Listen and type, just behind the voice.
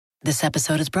This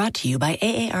episode is brought to you by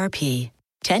AARP.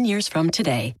 10 years from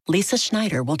today, Lisa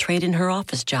Schneider will trade in her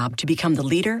office job to become the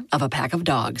leader of a pack of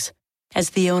dogs. As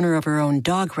the owner of her own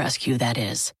dog rescue, that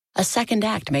is. A second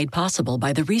act made possible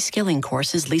by the reskilling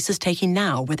courses Lisa's taking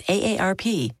now with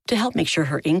AARP to help make sure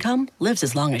her income lives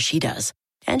as long as she does.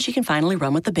 And she can finally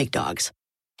run with the big dogs.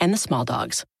 And the small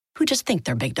dogs, who just think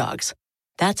they're big dogs.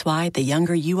 That's why the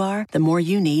younger you are, the more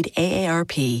you need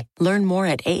AARP. Learn more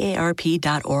at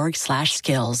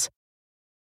aarp.org/skills.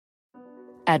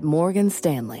 At Morgan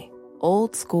Stanley,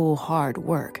 old school hard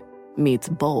work meets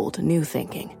bold new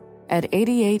thinking. At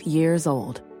 88 years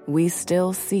old, we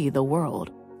still see the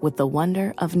world with the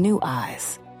wonder of new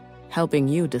eyes, helping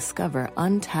you discover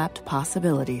untapped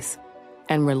possibilities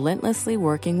and relentlessly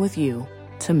working with you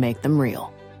to make them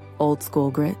real. Old school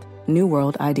grit, new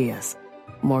world ideas.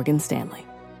 Morgan Stanley.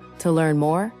 To learn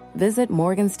more, visit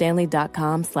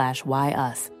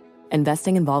morganstanley.com/whyus.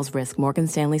 Investing involves risk. Morgan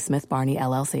Stanley Smith Barney,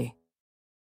 LLC.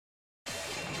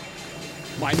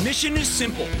 My mission is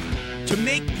simple, to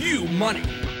make you money.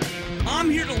 I'm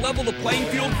here to level the playing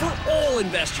field for all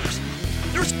investors.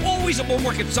 There's always a bull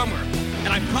market somewhere, and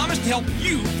I promise to help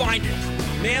you find it.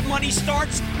 Mad Money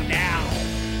starts now.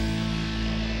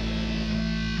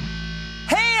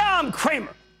 Hey, I'm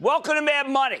Cramer. Welcome to Mad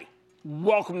Money.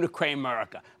 Welcome to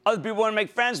Cramerica. Other people want to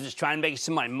make friends. I'm just trying to make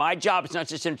some money. My job is not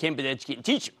just to entertain, but to educate and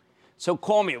teach you. So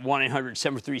call me at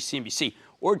 1-800-743-CNBC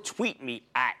or tweet me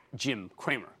at Jim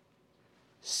Cramer.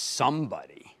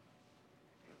 Somebody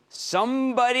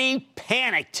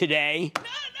panicked today.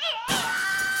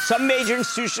 Some major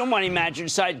institutional money manager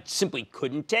decided simply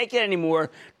couldn't take it anymore.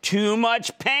 Too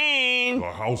much pain.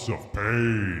 The house of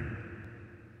pain.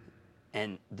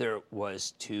 And there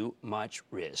was too much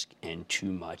risk and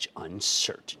too much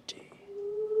uncertainty.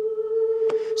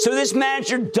 So this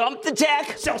manager dumped the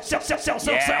tech. Sell.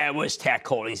 Yeah, it was Tech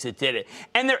Holdings that did it.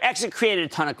 And their exit created a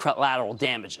ton of collateral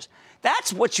damages.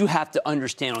 That's what you have to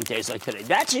understand on days like today.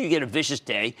 That's how you get a vicious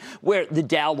day where the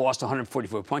Dow lost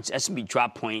 144 points, S&P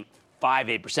dropped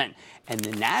 0.58%, and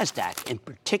the NASDAQ in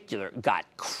particular got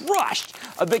crushed,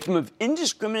 a victim of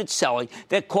indiscriminate selling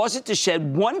that caused it to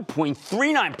shed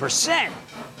 1.39%.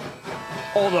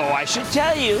 Although I should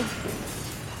tell you,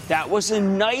 that was a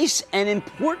nice and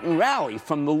important rally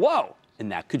from the low,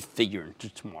 and that could figure into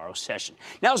tomorrow's session.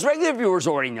 Now, as regular viewers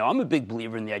already know, I'm a big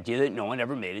believer in the idea that no one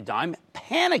ever made a dime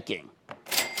panicking.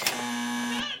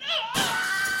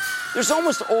 There's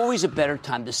almost always a better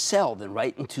time to sell than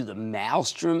right into the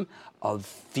maelstrom of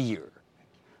fear.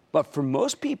 But for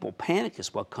most people, panic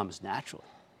is what comes naturally.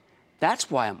 That's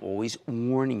why I'm always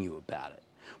warning you about it.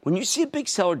 When you see a big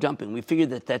seller dumping, we figure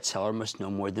that seller must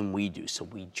know more than we do, so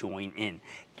we join in.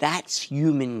 That's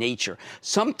human nature.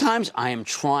 Sometimes I am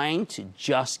trying to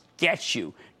just get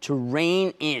you to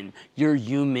rein in your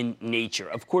human nature.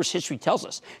 Of course, history tells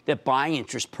us that buying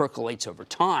interest percolates over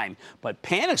time, but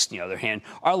panics, on the other hand,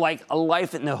 are like a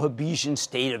life in the Hobbesian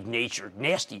state of nature.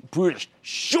 Nasty, brutish,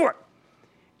 short.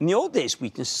 In the old days,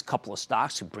 weakness is a couple of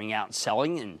stocks who bring out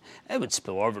selling, and it would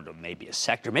spill over to maybe a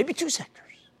sector, maybe two sectors.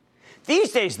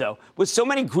 These days, though, with so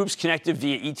many groups connected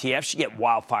via ETFs, you get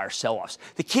wildfire sell-offs.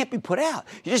 They can't be put out.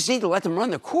 You just need to let them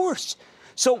run their course.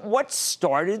 So what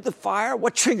started the fire?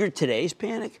 What triggered today's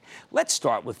panic? Let's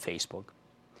start with Facebook,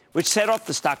 which set off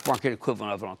the stock market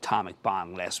equivalent of an atomic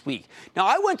bomb last week. Now,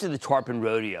 I went to the Tarpon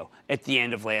Rodeo at the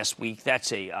end of last week. That's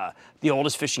the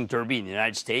oldest fishing derby in the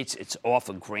United States. It's off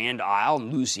of Grand Isle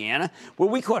in Louisiana, where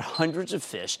we caught hundreds of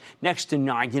fish next to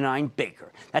 99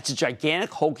 Baker. That's a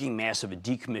gigantic hulking mass of a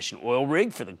decommissioned oil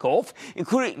rig for the Gulf,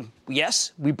 including,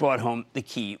 yes, we brought home the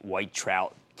key white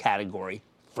trout category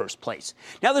first place.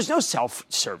 Now, there's no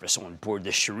self-service on board the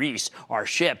Charisse, our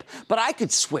ship, but I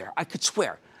could swear, I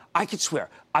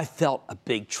felt a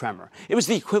big tremor. It was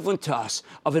the equivalent to us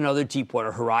of another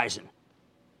Deepwater Horizon.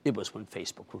 It was when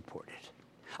Facebook reported.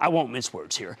 I won't mince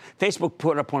words here. Facebook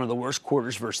put up one of the worst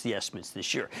quarters versus the estimates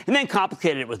this year, and then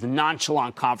complicated it with a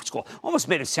nonchalant conference call. Almost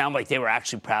made it sound like they were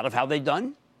actually proud of how they'd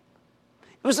done.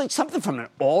 It was like something from an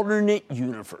alternate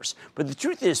universe. But the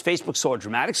truth is, Facebook saw a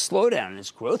dramatic slowdown in its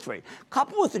growth rate,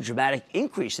 coupled with a dramatic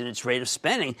increase in its rate of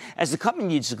spending, as the company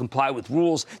needs to comply with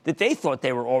rules that they thought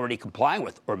they were already complying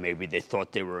with, or maybe they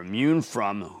thought they were immune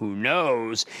from, who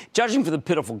knows. Judging from the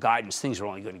pitiful guidance, things are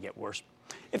only going to get worse.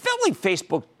 It felt like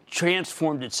Facebook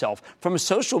transformed itself from a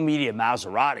social media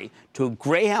Maserati to a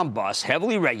Greyhound bus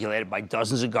heavily regulated by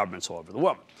dozens of governments all over the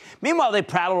world. Meanwhile, they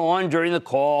prattled on during the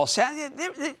call.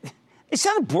 It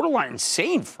sounded borderline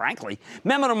insane, frankly.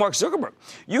 Memo to Mark Zuckerberg.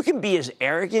 You can be as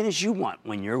arrogant as you want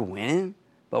when you're winning,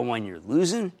 but when you're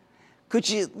losing, could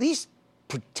you at least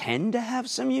pretend to have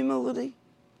some humility?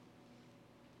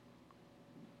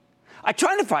 I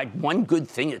tried to find one good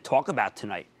thing to talk about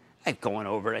tonight. I'm going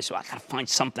over it. I said, I got to find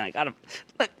something.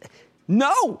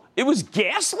 No, it was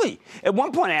ghastly. At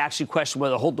one point, I actually questioned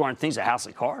whether the whole darn thing's a house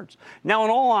of cards. Now, in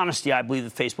all honesty, I believe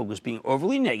that Facebook was being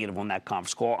overly negative on that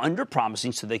conference call,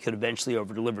 under-promising so they could eventually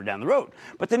over-deliver down the road.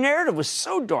 But the narrative was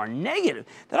so darn negative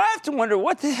that I have to wonder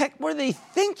what the heck were they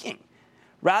thinking?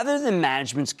 Rather than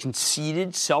management's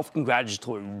conceited,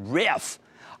 self-congratulatory riff,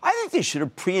 I think they should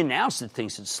have pre-announced that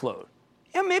things had slowed.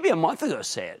 Yeah, maybe a month ago,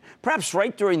 say it. Perhaps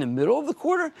right during the middle of the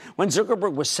quarter when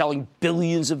Zuckerberg was selling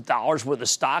billions of dollars worth of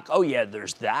stock. Oh, yeah,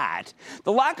 there's that.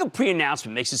 The lack of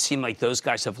pre-announcement makes it seem like those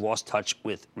guys have lost touch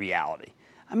with reality.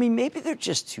 I mean, maybe they're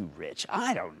just too rich.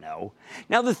 I don't know.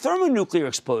 Now, the thermonuclear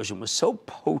explosion was so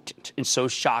potent and so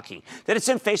shocking that it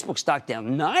sent Facebook stock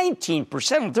down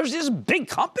 19%. There's this big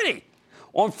company.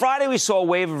 On Friday, we saw a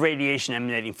wave of radiation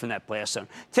emanating from that blast zone.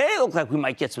 Today, it looked like we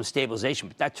might get some stabilization,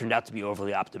 but that turned out to be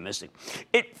overly optimistic.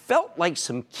 It felt like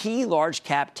some key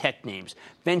large-cap tech names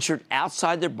ventured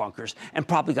outside their bunkers and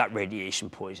probably got radiation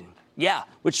poisoning. Yeah,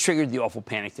 which triggered the awful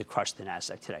panic that crushed the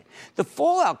NASDAQ today. The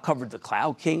fallout covered the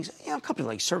cloud kings, a company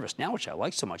like ServiceNow, which I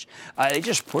like so much. They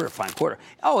just reported a fine quarter.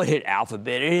 Oh, it hit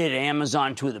Alphabet. It hit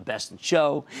Amazon, two of the best in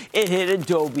show. It hit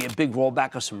Adobe, a big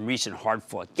rollback of some recent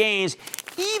hard-fought gains.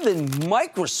 Even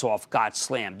Microsoft got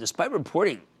slammed, despite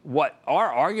reporting what are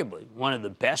arguably one of the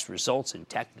best results in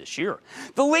tech this year.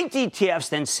 The linked ETFs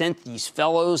then sent these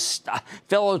fellow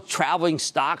traveling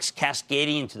stocks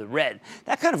cascading into the red.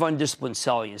 That kind of undisciplined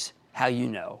selling is how you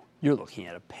know you're looking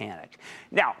at a panic.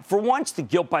 Now, for once, the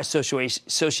guilt by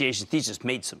association thesis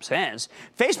made some sense.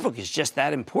 Facebook is just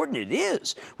that important. It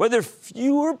is. Whether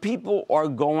fewer people are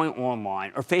going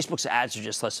online or Facebook's ads are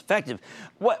just less effective,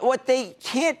 what they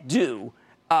can't do,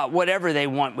 whatever they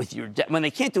want with your when they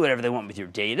can't do whatever they want with your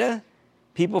data,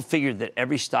 people figured that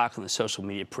every stock on the social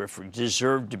media periphery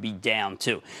deserved to be down,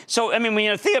 too. So, I mean, when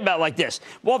you think about it like this,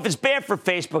 well, if it's bad for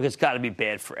Facebook, it's got to be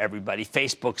bad for everybody.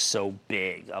 Facebook's so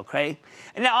big, okay?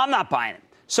 And now, I'm not buying it.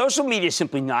 Social media is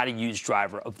simply not a huge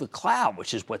driver of the cloud,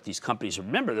 which is what these companies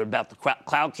remember. They're about the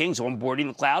cloud kings onboarding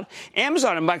the cloud.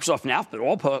 Amazon and Microsoft and Alphabet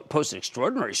all posted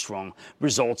extraordinary strong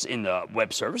results in the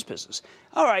web service business.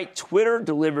 All right, Twitter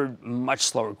delivered much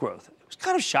slower growth. It was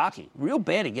kind of shocking, real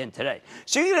bad again today.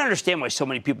 So you can understand why so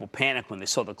many people panicked when they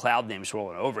saw the cloud names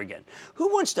rolling over again. Who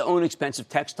wants to own expensive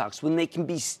tech stocks when they can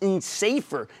be in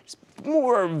safer,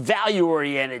 more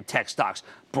value-oriented tech stocks?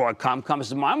 Broadcom comes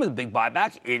to mind with a big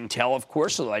buyback. Intel, of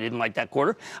course, although I didn't like that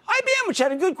quarter. IBM, which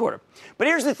had a good quarter. But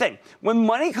here's the thing. When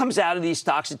money comes out of these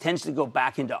stocks, it tends to go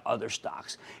back into other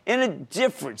stocks in a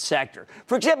different sector.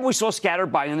 For example, we saw scattered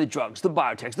buying in the drugs, the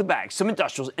biotechs, the banks, some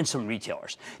industrials, and some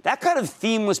retailers. That kind of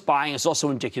themeless buying is also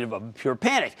indicative of a pure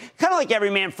panic, kind of like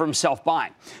every man for himself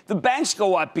buying. The banks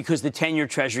go up because the 10-year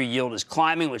Treasury yield is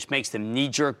climbing, which makes them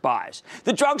knee-jerk buys.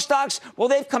 The drug stocks, well,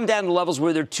 they've come down to levels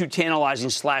where they're too tantalizing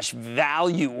 /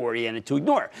 value-oriented to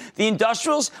ignore. The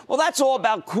industrials, well, that's all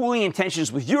about cooling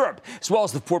tensions with Europe, as well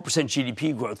as the 4%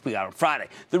 GDP growth we got on Friday.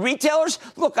 The retailers,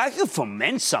 look, I could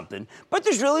foment something, but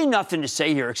there's really nothing to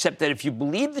say here except that if you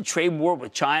believe the trade war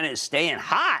with China is staying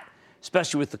hot,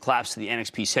 especially with the collapse of the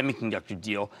NXP semiconductor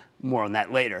deal, more on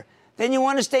that later, then you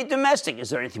want to stay domestic. Is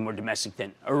there anything more domestic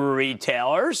than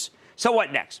retailers? So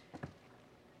what next?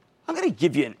 I'm going to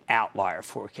give you an outlier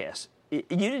forecast. You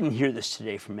didn't hear this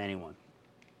today from anyone.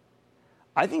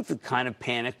 I think the kind of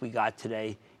panic we got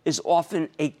today is often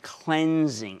a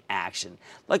cleansing action,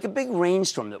 like a big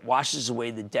rainstorm that washes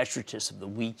away the detritus of the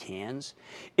weak hands.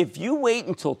 If you wait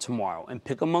until tomorrow and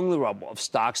pick among the rubble of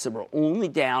stocks that were only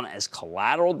down as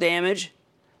collateral damage,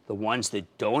 the ones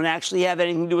that don't actually have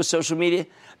anything to do with social media,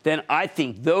 then I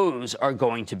think those are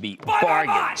going to be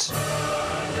bargains.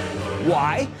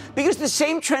 Why? Because the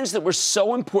same trends that were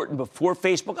so important before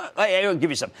Facebook, I'll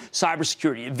give you some,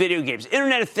 cybersecurity, video games,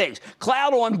 Internet of Things,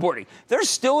 cloud onboarding, they're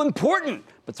still important,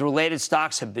 but the related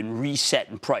stocks have been reset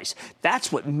in price.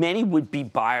 That's what many would-be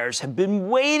buyers have been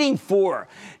waiting for.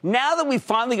 Now that we've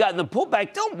finally gotten the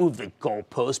pullback, don't move the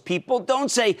goalpost, people. Don't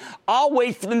say, I'll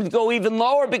wait for them to go even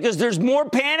lower because there's more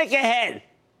panic ahead.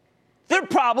 There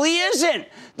probably isn't.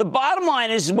 The bottom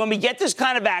line is when we get this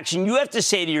kind of action, you have to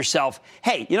say to yourself,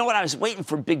 hey, you know what? I was waiting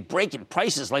for a big break in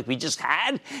prices like we just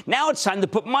had. Now it's time to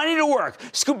put money to work,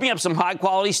 scooping up some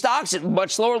high-quality stocks at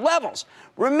much lower levels.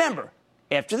 Remember,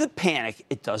 after the panic,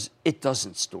 it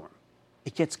doesn't storm.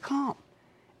 It gets calm.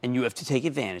 And you have to take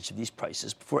advantage of these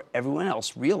prices before everyone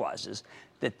else realizes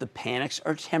that the panics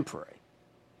are temporary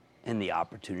and the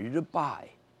opportunity to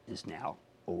buy is now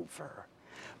over.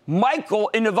 Michael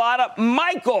in Nevada.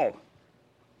 Michael.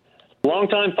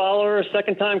 Longtime follower,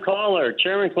 second-time caller,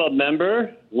 Chairman Club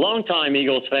member, longtime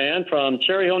Eagles fan from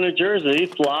Cherry Hill, New Jersey.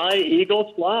 Fly,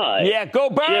 Eagles, fly. Yeah, go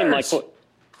Birds!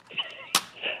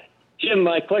 Jim,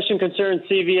 my question concerns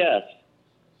CVS.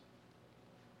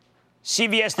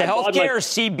 CVS, the healthcare, or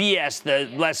CBS, the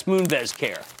Les Moonves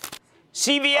care?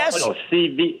 CVS? Oh, no,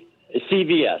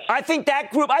 CVS. I think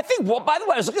that group, well, by the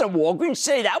way, I was looking at Walgreens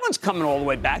today. That one's coming all the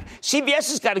way back. CVS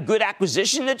has got a good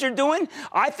acquisition that they're doing.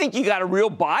 I think you got a real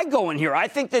buy going here. I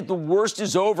think that the worst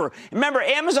is over. Remember,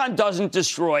 Amazon doesn't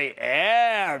destroy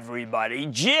everybody.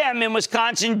 Jim in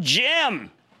Wisconsin.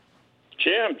 Jim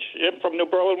from New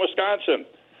Berlin, Wisconsin.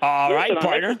 All right,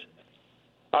 partner.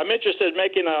 I'm interested in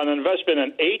making an investment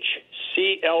in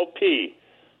HCLP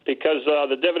because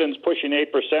the dividend's pushing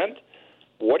 8%.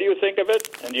 What do you think of it?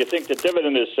 And do you think the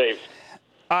dividend is safe?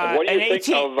 And what do you think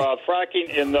of fracking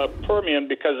in the Permian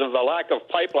because of the lack of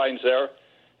pipelines there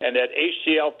and that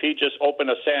HCLP just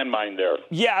opened a sand mine there?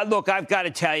 Yeah, look, I've got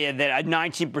to tell you that at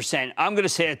 19%, I'm going to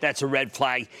say that that's a red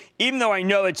flag. Even though I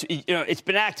know it's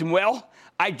been acting well,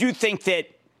 I do think that,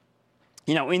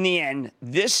 in the end,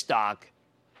 this stock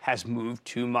has moved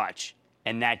too much,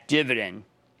 and that dividend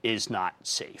is not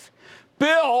safe.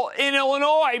 Bill in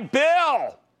Illinois.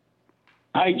 Bill!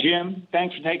 Hi, Jim.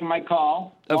 Thanks for taking my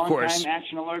call. Of course. Long-time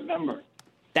Action Alert member.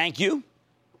 Thank you.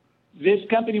 This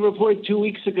company reported 2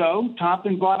 weeks ago, top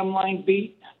and bottom line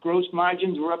beat. Gross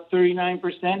margins were up 39%,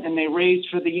 and they raised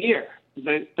for the year.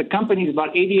 The company is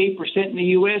about 88% in the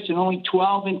U.S. and only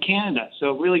 12% in Canada,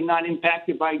 so really not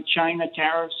impacted by China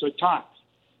tariffs or talks.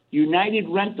 United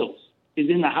Rentals is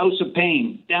in the house of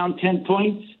pain, down 10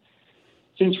 points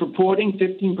since reporting,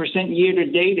 15%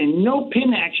 year-to-date, and no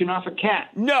pin action off a cat.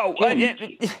 No,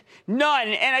 none.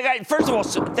 And first of all,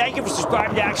 thank you for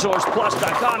subscribing to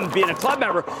ActionAlertsPlus.com and being a club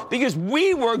member, because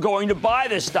we were going to buy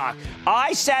this stock.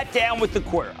 I sat down with the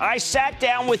quarter. I sat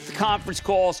down with the conference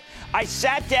calls. I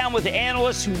sat down with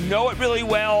analysts who know it really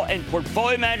well and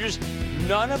portfolio managers.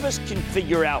 None of us can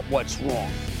figure out what's wrong.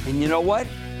 And you know what?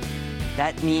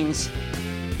 That means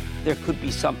there could be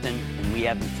something, and we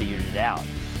haven't figured it out.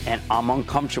 And I'm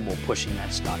uncomfortable pushing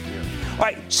that stock here. All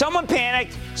right, someone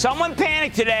panicked. Someone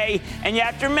panicked today. And you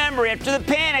have to remember, after the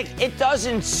panic, it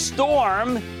doesn't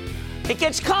storm. It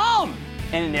gets calm.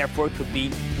 And therefore, it could be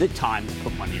the time to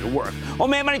put money to work. On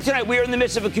Mad Money tonight, we are in the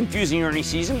midst of a confusing earnings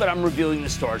season, but I'm revealing the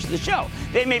stars of the show.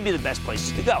 They may be the best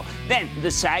places to go. Then, the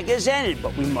saga has ended,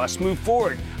 but we must move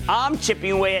forward. I'm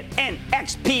chipping away at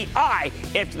NXPI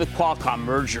after the Qualcomm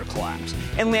merger collapse.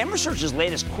 And Lam Research's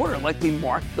latest quarter likely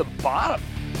marked the bottom.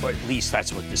 Or at least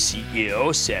that's what the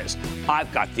CEO says.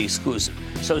 I've got the exclusive.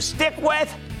 So stick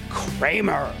with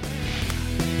Cramer.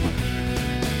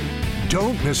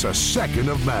 Don't miss a second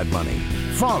of Mad Money.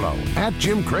 Follow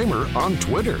 @Jim Cramer on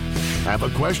Twitter. Have a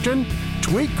question?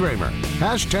 Tweet Cramer.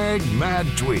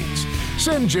 #MadTweets.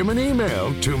 Send Jim an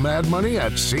email to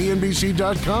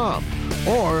madmoney@cnbc.com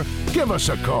or give us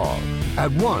a call at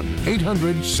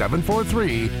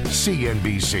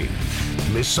 1-800-743-CNBC.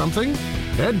 Miss something?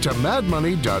 Head to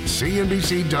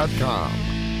madmoney.cnbc.com.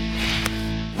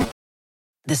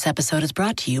 This episode is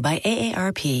brought to you by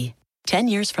AARP. 10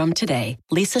 years from today,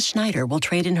 Lisa Schneider will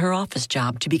trade in her office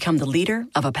job to become the leader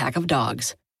of a pack of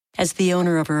dogs. As the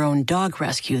owner of her own dog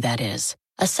rescue, that is.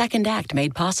 A second act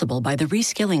made possible by the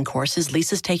reskilling courses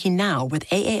Lisa's taking now with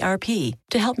AARP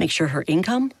to help make sure her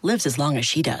income lives as long as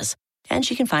she does. And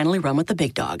she can finally run with the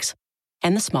big dogs.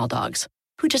 And the small dogs,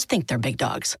 who just think they're big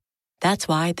dogs. That's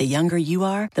why the younger you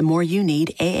are, the more you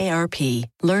need AARP.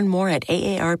 Learn more at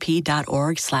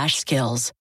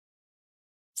aarp.org/skills.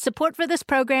 Support for this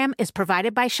program is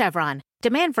provided by Chevron.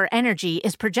 Demand for energy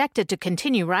is projected to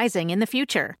continue rising in the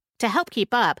future. To help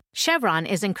keep up, Chevron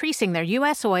is increasing their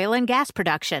U.S. oil and gas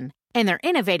production, and they're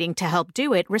innovating to help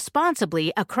do it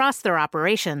responsibly across their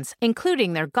operations,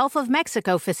 including their Gulf of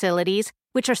Mexico facilities,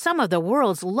 which are some of the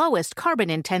world's lowest carbon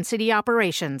intensity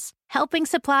operations, helping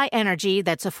supply energy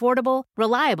that's affordable,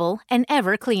 reliable, and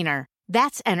ever cleaner.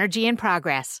 That's energy in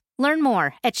progress. Learn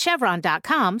more at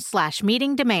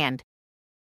chevron.com/meeting demand.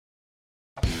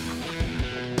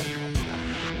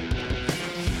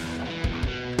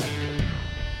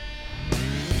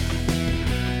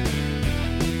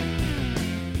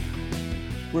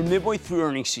 We're midway through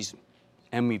earnings season,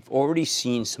 and we've already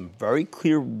seen some very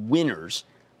clear winners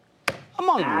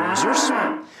among losers.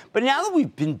 But now that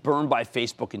we've been burned by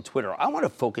Facebook and Twitter, I want to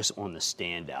focus on the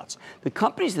standouts. The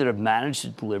companies that have managed to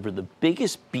deliver the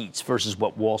biggest beats versus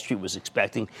what Wall Street was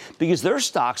expecting, because their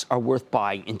stocks are worth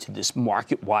buying into this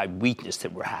market-wide weakness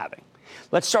that we're having.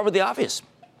 Let's start with the obvious.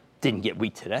 Didn't get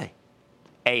weak today.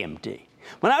 AMD.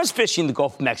 When I was fishing the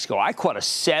Gulf of Mexico, I caught a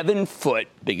 7-foot,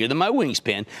 bigger than my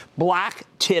wingspan,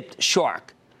 black-tipped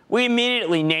shark. We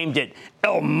immediately named it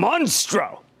El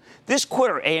Monstro. This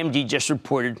quarter, AMD just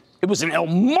reported it was an El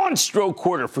Monstro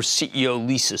quarter for CEO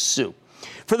Lisa Su.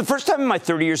 For the first time in my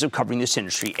 30 years of covering this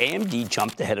industry, AMD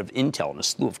jumped ahead of Intel in a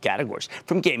slew of categories,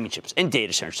 from gaming chips and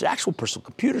data centers to actual personal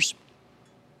computers.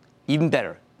 Even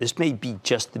better, this may be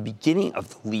just the beginning of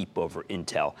the leap over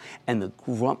Intel, and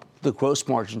the gross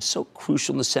margins so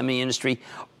crucial in the semi industry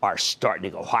are starting to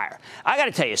go higher. I got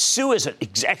to tell you, Sue has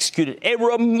executed a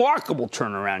remarkable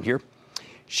turnaround here.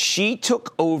 She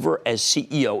took over as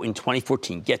CEO in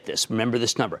 2014. Get this, remember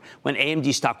this number, when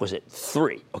AMD stock was at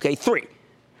 3, okay, 3.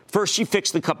 First, she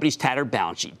fixed the company's tattered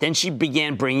balance sheet. Then she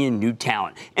began bringing in new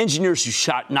talent, engineers who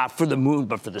shot not for the moon,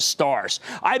 but for the stars.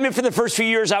 I admit for the first few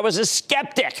years I was a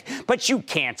skeptic, but you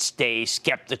can't stay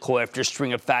skeptical after a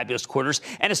string of fabulous quarters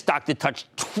and a stock that touched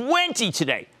 20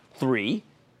 today. 3,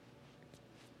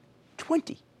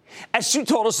 20. As Sue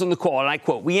told us on the call, and I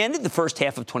quote, we ended the first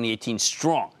half of 2018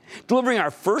 strong, delivering our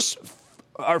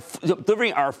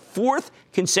fourth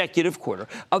consecutive quarter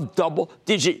of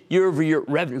double-digit year-over-year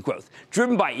revenue growth,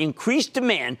 driven by increased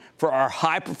demand for our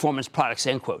high-performance products,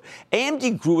 end quote.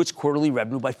 AMD grew its quarterly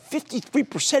revenue by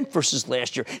 53% versus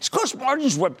last year. Its gross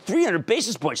margins were up 300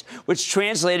 basis points, which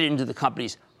translated into the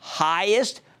company's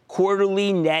highest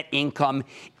quarterly net income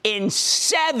in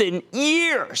 7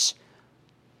 years.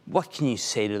 What can you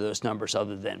say to those numbers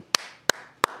other than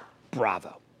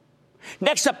bravo?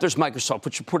 Next up, there's Microsoft,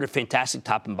 which reported fantastic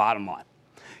top and bottom line.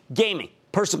 Gaming,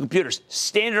 personal computers,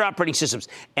 standard operating systems,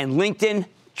 and LinkedIn,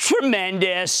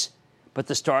 tremendous. But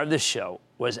the star of this show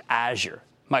was Azure,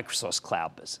 Microsoft's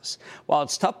cloud business. While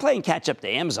it's tough playing catch-up to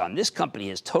Amazon, this company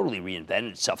has totally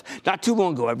reinvented itself. Not too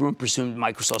long ago, everyone presumed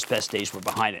Microsoft's best days were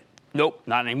behind it. Nope,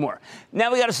 not anymore.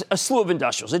 Now we got a slew of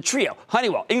industrials, a trio,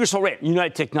 Honeywell, Ingersoll Rand,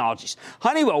 United Technologies.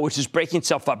 Honeywell, which is breaking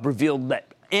itself up, revealed that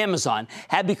Amazon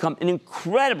had become an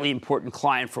incredibly important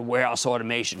client for warehouse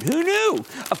automation. Who knew?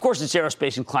 Of course, its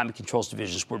aerospace and climate controls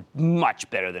divisions were much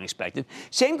better than expected.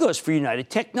 Same goes for United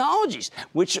Technologies,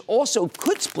 which also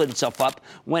could split itself up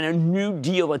when a new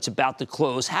deal that's about to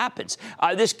close happens.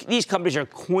 These companies are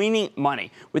coining money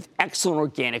with excellent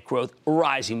organic growth,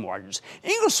 rising margins.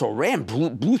 Ingersoll Rand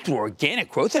blew through organic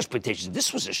growth expectations.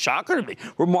 This was a shocker to me.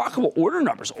 Remarkable order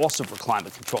numbers also for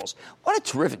climate controls. What a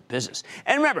terrific business.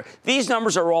 And remember, these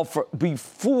numbers are all for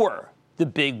before the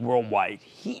big worldwide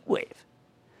heat wave.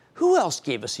 Who else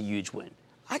gave us a huge win?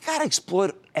 I got to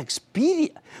exploit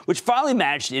Expedia, which finally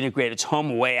managed to integrate its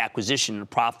HomeAway acquisition into a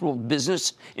profitable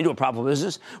business.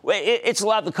 It's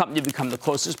allowed the company to become the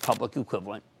closest public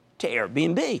equivalent to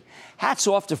Airbnb. Hats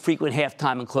off to frequent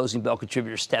halftime and closing bell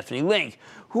contributor Stephanie Link,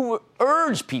 who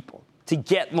urged people to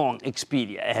get long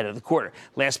Expedia ahead of the quarter.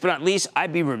 Last but not least,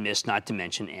 I'd be remiss not to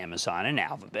mention Amazon and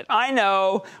Alphabet. I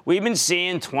know we've been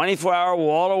seeing 24-hour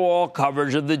wall-to-wall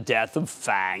coverage of the death of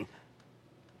FANG.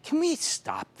 Can we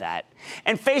stop that?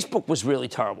 And Facebook was really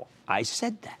terrible. I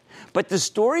said that. But the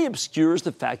story obscures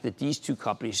the fact that these two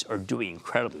companies are doing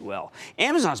incredibly well.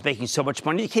 Amazon's making so much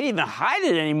money, you can't even hide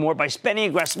it anymore by spending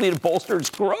aggressively to bolster its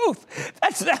growth.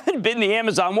 That's not been the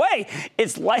Amazon way.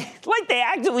 It's like they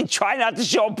actively try not to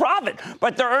show a profit,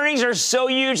 but their earnings are so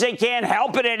huge they can't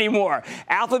help it anymore.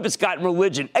 Alphabet's gotten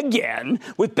religion again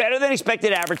with better than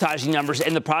expected advertising numbers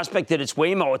and the prospect that its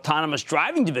Waymo autonomous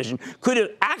driving division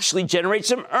could actually generate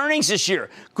some earnings this year.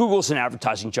 Google's an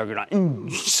advertising juggernaut,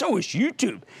 and so is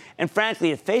YouTube. And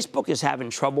frankly, if Facebook is having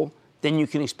trouble, then you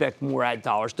can expect more ad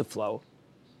dollars to flow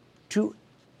to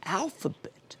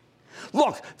Alphabet.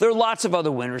 Look, there are lots of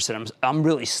other winners, and I'm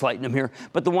really slighting them here,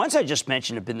 but the ones I just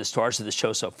mentioned have been the stars of the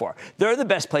show so far. They're the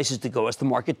best places to go as the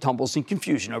market tumbles in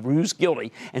confusion over who's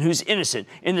guilty and who's innocent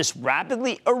in this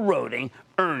rapidly eroding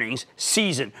earnings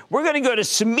season. We're going to go to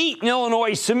Sumeet in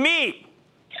Illinois. Sumeet.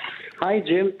 Hi,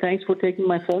 Jim. Thanks for taking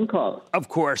my phone call. Of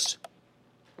course.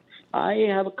 I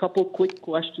have a couple quick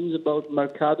questions about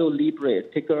Mercado Libre,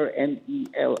 ticker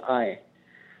MELI.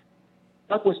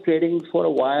 Stock was trading for a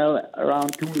while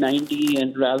around 290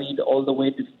 and rallied all the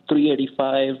way to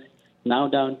 385, now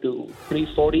down to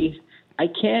 340. I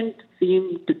can't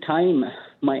seem to time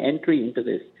my entry into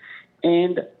this.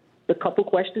 And the couple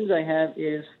questions I have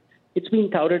is, it's being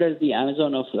touted as the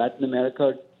Amazon of Latin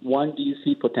America. One, do you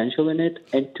see potential in it?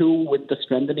 And two, with the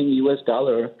strengthening U.S.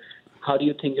 dollar, how do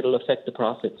you think it'll affect the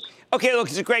profits? Okay, look,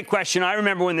 it's a great question. I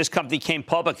remember when this company came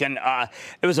public, and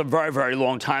it was a very, very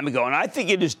long time ago, and I think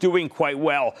it is doing quite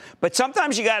well. But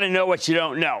sometimes you got to know what you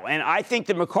don't know, and I think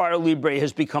that Mercado Libre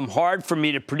has become hard for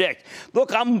me to predict.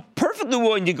 Look, I'm perfectly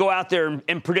willing to go out there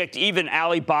and predict even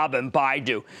Alibaba and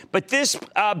Baidu, but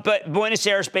Buenos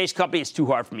Aires-based company is too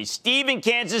hard for me. Steve in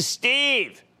Kansas.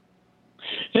 Steve.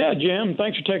 Yeah, Jim,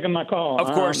 thanks for taking my call.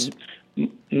 Of course.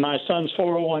 My son's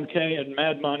 401k and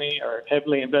Mad Money are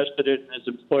heavily invested in his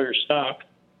employer stock,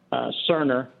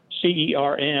 Cerner,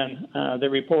 CERN. They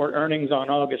report earnings on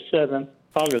August 2nd.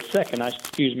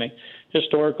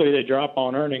 Historically, they drop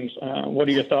on earnings. What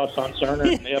are your thoughts on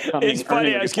Cerner and the upcoming It's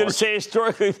funny. I was going to report? say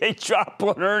historically they drop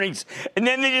on earnings, and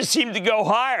then they just seem to go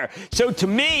higher. So to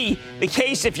me, the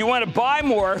case, if you want to buy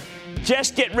more,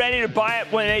 just get ready to buy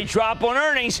it when they drop on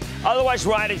earnings. Otherwise,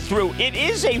 ride it through. It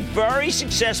is a very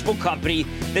successful company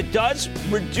that does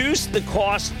reduce the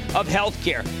cost of health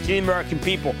care to the American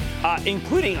people,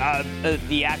 including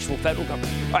the actual federal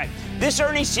government. All right. This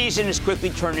earnings season has quickly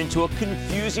turned into a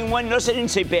confusing one. Notice I didn't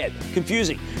say bad.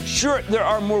 Confusing. Sure, there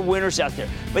are more winners out there,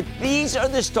 but these are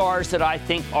the stars that I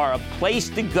think are a place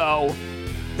to go.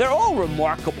 They're all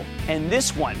remarkable. And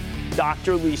this one,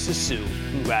 Dr. Lisa Su,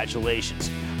 congratulations.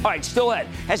 All right, still ahead.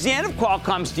 Has the end of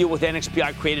Qualcomm's deal with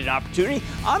NXPI created an opportunity?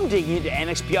 I'm digging into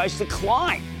NXPI's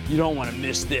decline. You don't want to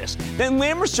miss this. Then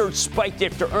Lam Research spiked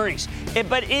after earnings,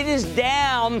 but it is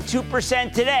down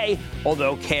 2% today,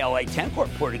 although KLA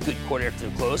Tencor reported a good quarter after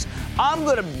the close. I'm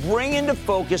going to bring into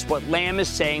focus what Lam is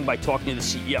saying by talking to the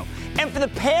CEO. And for the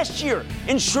past year,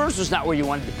 insurance was not where you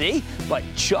wanted to be, but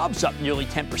Chubb's up nearly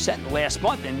 10% in the last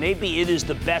month, and maybe it is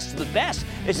the best of the best.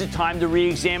 Is it time to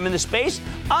re-examine the space?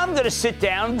 I'm going to sit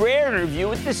down, rare interview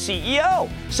with the CEO.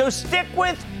 So stick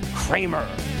with Cramer.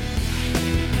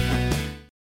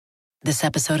 This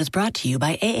episode is brought to you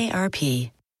by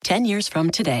AARP. 10 years from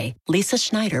today, Lisa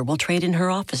Schneider will trade in her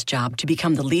office job to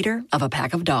become the leader of a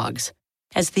pack of dogs.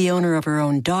 As the owner of her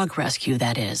own dog rescue,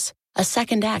 that is. A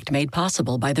second act made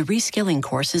possible by the reskilling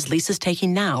courses Lisa's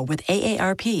taking now with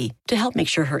AARP to help make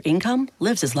sure her income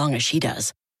lives as long as she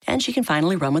does. And she can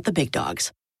finally run with the big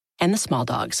dogs. And the small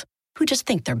dogs, who just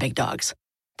think they're big dogs.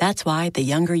 That's why the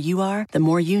younger you are, the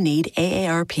more you need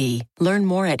AARP. Learn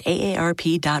more at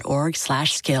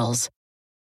aarp.org/skills.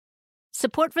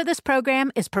 Support for this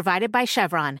program is provided by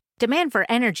Chevron. Demand for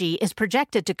energy is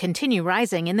projected to continue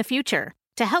rising in the future.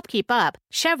 To help keep up,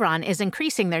 Chevron is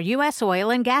increasing their U.S.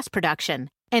 oil and gas production,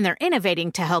 and they're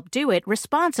innovating to help do it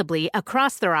responsibly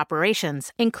across their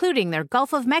operations, including their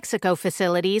Gulf of Mexico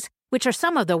facilities, which are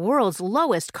some of the world's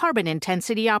lowest carbon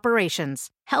intensity operations,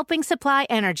 helping supply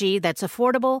energy that's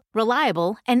affordable,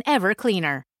 reliable, and ever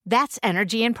cleaner. That's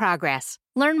energy in progress.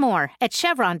 Learn more at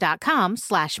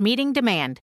chevron.com/meeting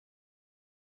demand.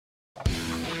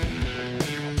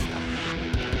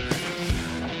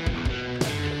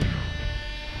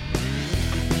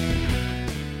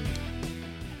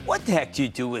 What the heck do you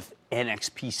do with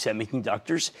NXP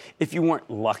Semiconductors if you weren't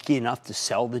lucky enough to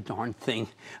sell the darn thing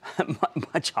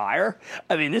much higher?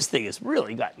 I mean, this thing has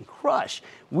really gotten crushed.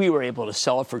 We were able to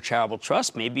sell it for charitable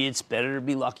trust. Maybe it's better to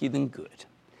be lucky than good.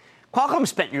 Qualcomm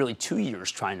spent nearly 2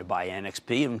 years trying to buy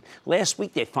NXP, and last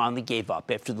week they finally gave up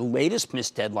after the latest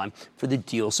missed deadline for the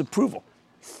deal's approval.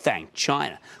 Thank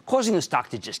China, causing the stock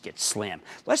to just get slammed.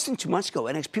 Less than 2 months ago,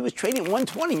 NXP was trading at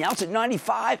 120. Now it's at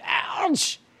 95.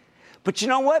 Ouch! But you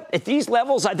know what? At these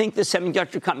levels, I think the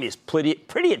semiconductor company is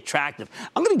pretty attractive.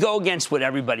 I'm going to go against what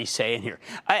everybody's saying here.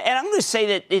 And I'm going to say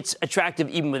that it's attractive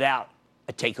even without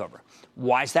a takeover.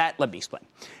 Why is that? Let me explain.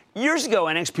 Years ago,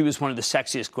 NXP was one of the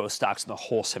sexiest growth stocks in the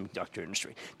whole semiconductor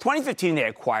industry. 2015, they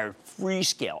acquired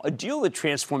Freescale, a deal that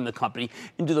transformed the company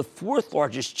into the fourth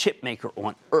largest chip maker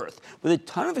on Earth, with a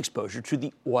ton of exposure to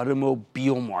the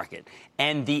automobile market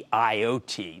and the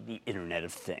IoT, the Internet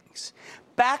of Things.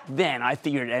 Back then, I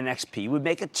figured NXP would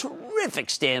make a terrific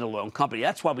standalone company.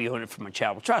 That's why we own it from a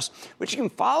charitable trust, which you can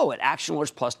follow at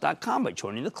actionalertsplus.com by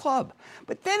joining the club.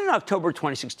 But then in October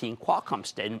 2016, Qualcomm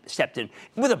stepped in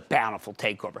with a bountiful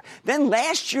takeover. Then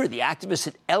last year, the activists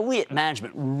at Elliott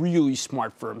Management, really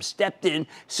smart firm, stepped in.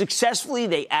 Successfully,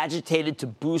 they agitated to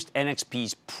boost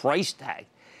NXP's price tag.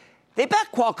 They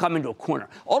backed Qualcomm into a corner,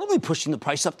 ultimately pushing the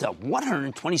price up to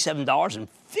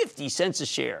 $127.50 a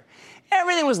share.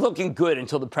 Everything was looking good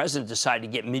until the president decided to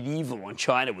get medieval on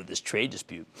China with this trade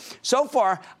dispute. So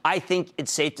far, I think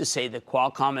it's safe to say that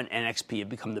Qualcomm and NXP have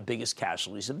become the biggest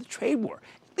casualties of the trade war,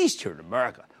 at least here in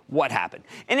America. What happened?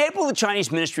 In April, the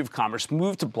Chinese Ministry of Commerce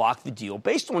moved to block the deal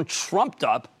based on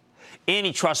trumped-up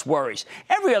Antitrust worries.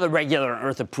 Every other regulator on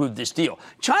earth approved this deal.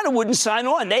 China wouldn't sign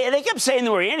on. They kept saying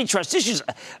there were antitrust issues.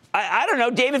 I don't know.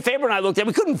 David Faber and I looked at it.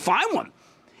 We couldn't find one.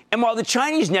 And while the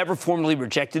Chinese never formally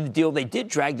rejected the deal, they did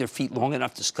drag their feet long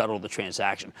enough to scuttle the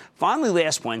transaction. Finally,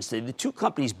 last Wednesday, the two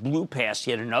companies blew past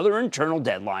yet another internal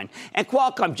deadline, and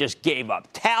Qualcomm just gave up.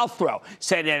 Towel throw,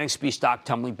 said NXP stock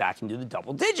tumbling back into the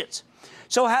double digits.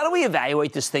 So how do we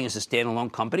evaluate this thing as a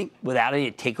standalone company without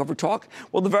any takeover talk?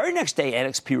 Well, the very next day,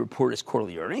 NXP reported its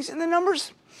quarterly earnings, and the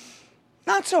numbers,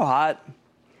 not so hot.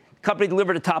 The company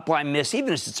delivered a top-line miss,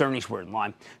 even as its earnings were in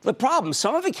line. The problem,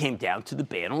 some of it came down to the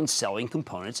ban on selling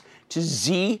components to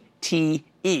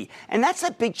ZTE. And that's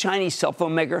that big Chinese cell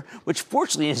phone maker, which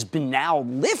fortunately has been now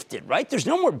lifted, right? There's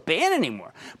no more ban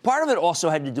anymore. Part of it also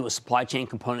had to do with supply chain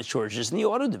component shortages in the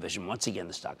auto division. Once again,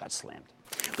 the stock got slammed.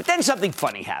 But then something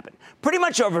funny happened. Pretty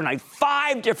much overnight,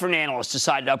 5 different analysts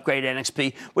decided to upgrade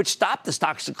NXP, which stopped the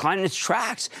stock's decline in its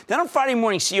tracks. Then on Friday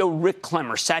morning, CEO Rick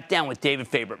Clemmer sat down with David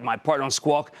Faber, my partner on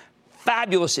Squawk.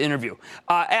 Fabulous interview.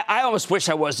 I almost wish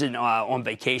I wasn't on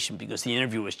vacation because the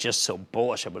interview was just so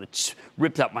bullish. I would have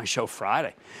ripped up my show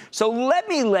Friday. So let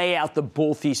me lay out the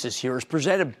bull thesis here as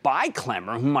presented by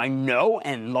Clemmer, whom I know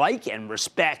and like and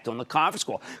respect on the conference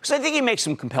call, because I think he makes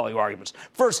some compelling arguments.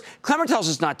 First, Clemmer tells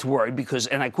us not to worry because,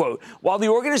 and I quote, while the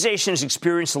organization has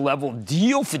experienced a level of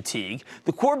deal fatigue,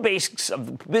 the core basics of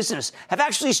the business have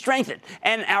actually strengthened,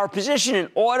 and our position in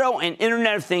auto and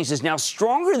Internet of Things is now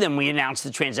stronger than we announced the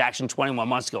transaction 21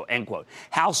 months ago, end quote.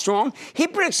 How strong? He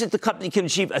predicts that the company can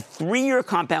achieve a 3-year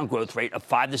compound growth rate of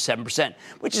 5 to 7%,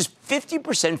 which is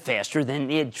 50% faster than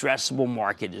the addressable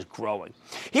market is growing.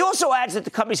 He also adds that the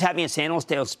company's having its analyst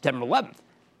day on September 11th.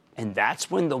 And that's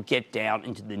when they'll get down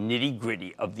into the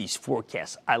nitty-gritty of these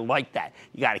forecasts. I like that.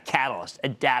 You got a catalyst, a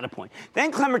data point. Then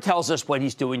Clemmer tells us what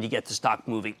he's doing to get the stock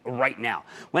moving right now.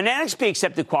 When NXP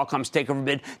accepted Qualcomm's takeover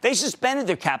bid, they suspended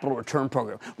their capital return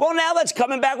program. Well, now that's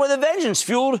coming back with a vengeance,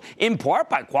 fueled in part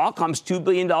by Qualcomm's $2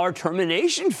 billion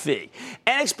termination fee.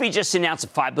 NXP just announced a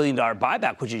 $5 billion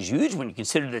buyback, which is huge when you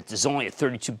consider that there's only a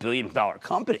 $32 billion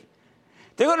company.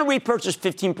 They're going to repurchase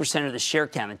 15% of the share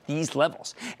count at these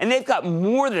levels, and they've got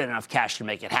more than enough cash to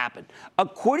make it happen.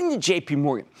 According to J.P.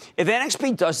 Morgan, if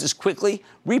NXP does this quickly,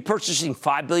 repurchasing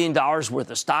 $5 billion worth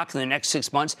of stock in the next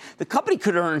 6 months, the company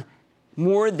could earn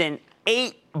more than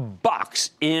 $8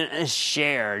 in a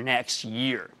share next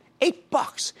year.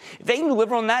 $8. If they can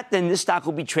deliver on that, then this stock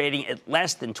will be trading at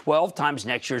less than 12 times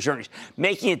next year's earnings,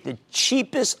 making it the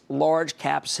cheapest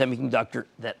large-cap semiconductor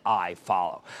that I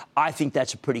follow. I think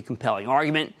that's a pretty compelling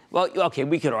argument. Well, okay,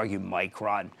 we could argue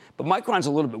Micron, but Micron's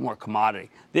a little bit more commodity.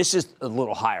 This is a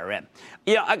little higher end.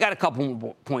 I got a couple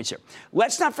more points here.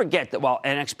 Let's not forget that while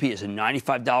NXP is a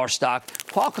 $95 stock,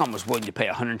 Qualcomm was willing to pay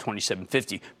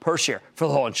 $127.50 per share for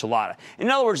the whole enchilada. In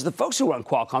other words, the folks who run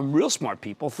Qualcomm, real smart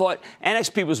people, thought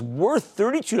NXP was worth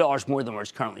 $32 more than where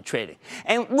it's currently trading.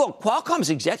 And look, Qualcomm's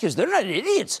executives, they're not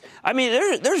idiots. I mean,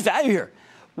 there's value here.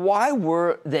 Why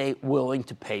were they willing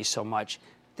to pay so much?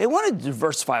 They wanted to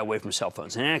diversify away from cell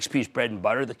phones. And NXP's bread and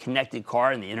butter, the connected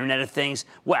car and the Internet of Things,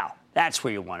 wow, that's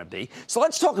where you want to be. So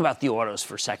let's talk about the autos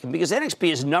for a second, because NXP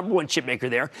is the number one chip maker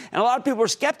there, and a lot of people are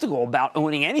skeptical about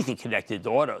owning anything connected to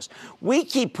autos. We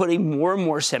keep putting more and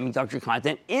more semiconductor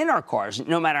content in our cars,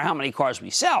 no matter how many cars we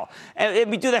sell. And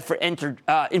we do that for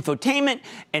infotainment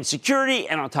and security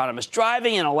and autonomous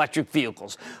driving and electric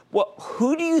vehicles. Well,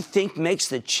 who do you think makes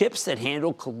the chips that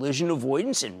handle collision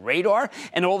avoidance and radar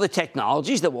and all the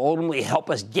technologies that will ultimately help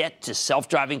us get to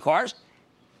self-driving cars?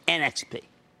 NXP.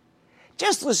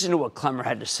 Just listen to what Clemmer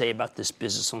had to say about this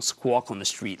business on Squawk on the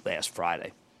Street last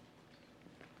Friday.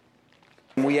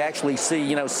 We actually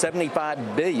see,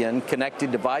 75 billion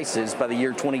connected devices by the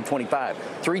year 2025,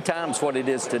 3 times what it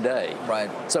is today. Right.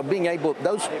 So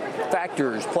those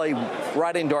factors play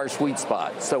right into our sweet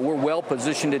spot. So we're well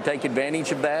positioned to take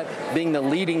advantage of that, being the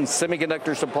leading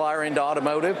semiconductor supplier into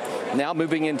automotive, now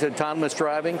moving into autonomous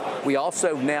driving. We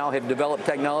also now have developed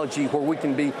technology where we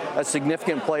can be a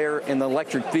significant player in the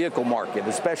electric vehicle market,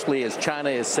 especially as China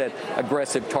has set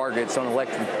aggressive targets on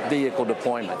electric vehicle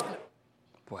deployment.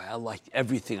 Boy, I liked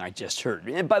everything I just heard.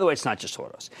 And by the way, it's not just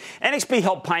autos. NXP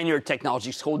helped pioneer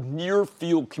technologies called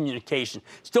near-field communication.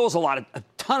 Still has a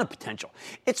ton of potential.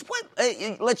 It's what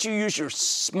lets you use your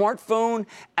smartphone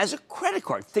as a credit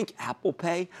card. Think Apple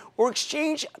Pay, or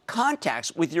exchange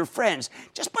contacts with your friends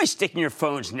just by sticking your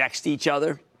phones next to each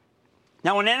other.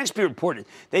 Now, when NXP reported,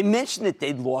 they mentioned that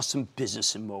they'd lost some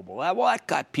business in mobile. Well, that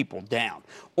got people down.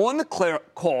 On the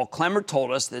call, Clemmer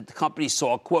told us that the company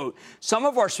saw, quote, some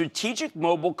of our strategic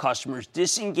mobile customers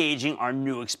disengaging our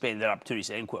new expanded opportunities,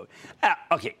 end quote.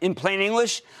 Okay, in plain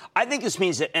English, I think this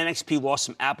means that NXP lost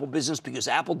some Apple business because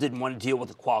Apple didn't want to deal with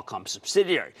the Qualcomm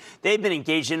subsidiary. They've been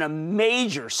engaged in a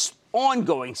major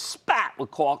ongoing spat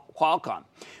with Qualcomm.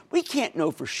 We can't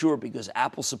know for sure because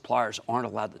Apple suppliers aren't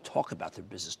allowed to talk about their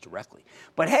business directly.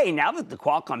 But hey, now that the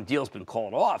Qualcomm deal's been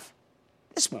called off,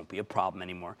 this won't be a problem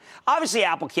anymore. Obviously,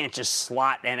 Apple can't just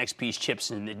slot NXP's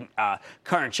chips in the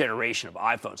current generation of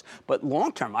iPhones. But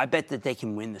long term, I bet that they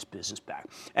can win this business back,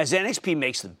 as NXP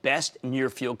makes the best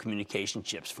near-field communication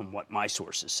chips from what my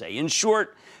sources say. In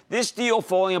short, this deal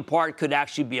falling apart could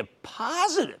actually be a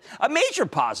positive, a major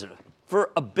positive,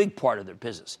 for a big part of their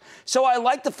business. So I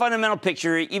like the fundamental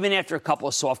picture even after a couple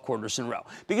of soft quarters in a row,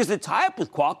 because the tie-up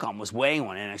with Qualcomm was weighing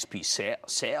on NXP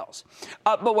sales.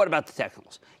 But what about the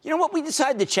technicals? You know what? We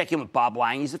decided to check in with Bob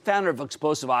Lang. He's the founder of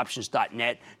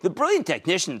ExplosiveOptions.net, the brilliant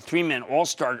technician, the three-man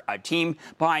all-star team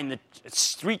behind the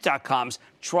Street.com's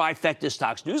Trifecta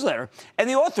Stocks newsletter, and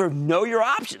the author of Know Your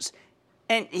Options.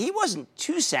 And he wasn't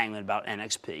too sanguine about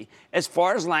NXP. As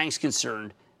far as Lang's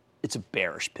concerned, it's a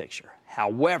bearish picture.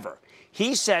 However,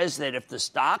 he says that if the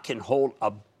stock can hold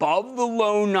above the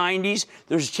low 90s,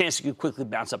 there's a chance it could quickly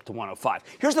bounce up to 105.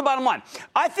 Here's the bottom line.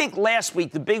 I think last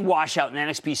week the big washout in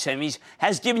NXP semis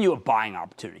has given you a buying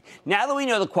opportunity. Now that we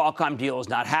know the Qualcomm deal is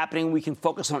not happening, we can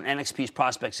focus on NXP's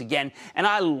prospects again, and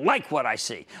I like what I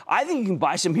see. I think you can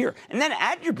buy some here and then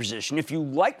add your position if you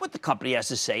like what the company has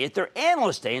to say at their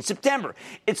Analyst Day in September.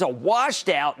 It's a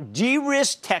washed-out,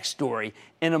 de-risked tech story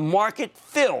in a market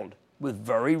filled with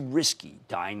very risky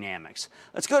dynamics.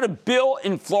 Let's go to Bill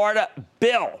in Florida.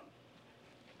 Bill.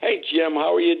 Hey, Jim,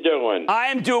 how are you doing? I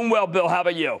am doing well, Bill. How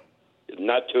about you?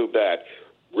 Not too bad.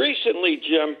 Recently,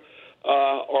 Jim,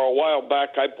 or a while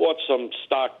back, I bought some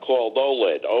stock called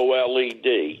OLED,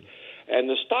 OLED, and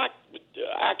the stock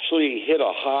actually hit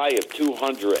a high of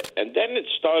 200, and then it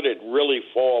started really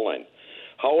falling.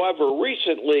 However,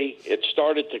 recently, it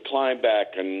started to climb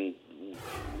back, and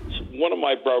one of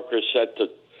my brokers said to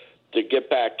get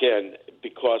back in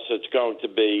because it's going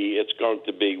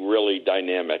to be really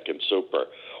dynamic and super.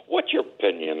 What's your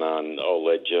opinion on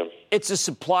OLED, Jim? It's a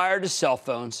supplier to cell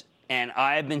phones, and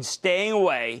I have been staying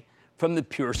away from the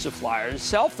pure supplier to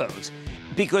cell phones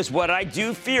because what I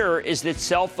do fear is that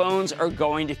cell phones are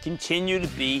going to continue to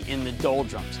be in the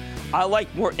doldrums. I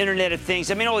like more Internet of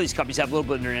Things. I mean, all these companies have a little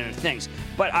bit of Internet of Things.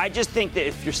 But I just think that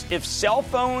if cell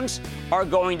phones are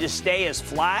going to stay as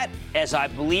flat as I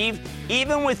believe,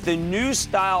 even with the new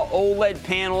style OLED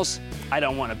panels, I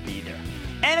don't want to be there.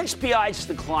 NXPI's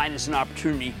decline is an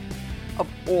opportunity of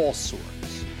all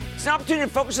sorts. It's an opportunity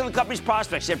to focus on the company's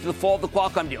prospects after the fall of the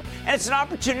Qualcomm deal. And it's an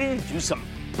opportunity to do some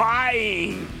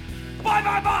buying.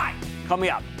 Buy. Coming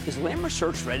up, is Lam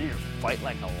Research ready to fight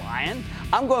like a lion?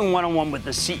 I'm going one-on-one with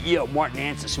the CEO, Martin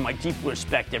Anstice, whom I deeply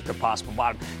respect after a possible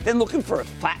bottom. Then looking for a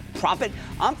flat profit,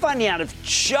 I'm finding out if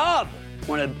Chubb,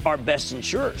 one of our best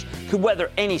insurers, could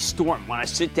weather any storm when I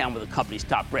sit down with the company's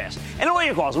top brass. And all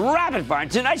your calls, rapid fire, in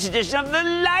tonight's edition of the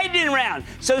Lightning Round.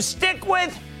 So stick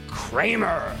with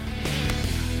Cramer.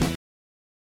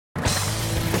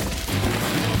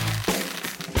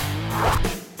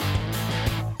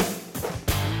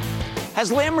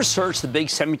 Has Lam Research, the big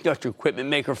semiconductor equipment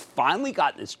maker, finally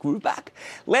gotten its groove back?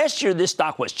 Last year, this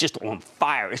stock was just on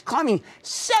fire. It's climbing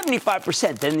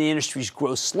 75%. Then the industry's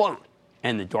growth slowed,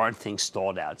 and the darn thing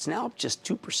stalled out. It's now up just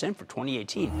 2% for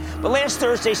 2018. But last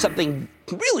Thursday, something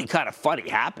really kind of funny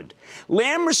happened.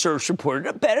 Lam Research reported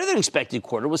a better-than-expected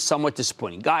quarter with somewhat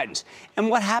disappointing guidance. And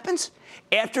what happens?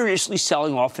 After initially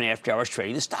selling off in after-hours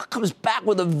trading, the stock comes back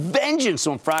with a vengeance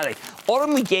on Friday,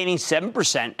 ultimately gaining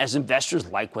 7% as investors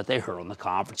like what they heard on the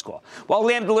conference call. While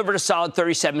Lam delivered a solid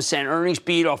 37-cent earnings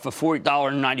beat off a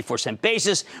 $40.94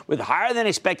 basis, with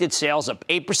higher-than-expected sales up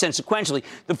 8% sequentially,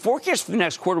 the forecast for the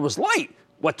next quarter was light.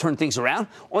 What turned things around?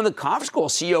 On the conference call,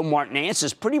 CEO Martin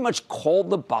Anstice pretty much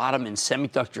called the bottom in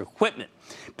semiconductor equipment,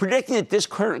 predicting that this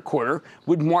current quarter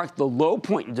would mark the low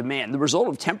point in demand, the result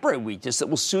of temporary weakness that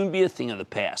will soon be a thing of the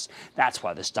past. That's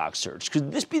why the stock surged.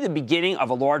 Could this be the beginning of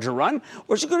a larger run,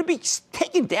 or is it going to be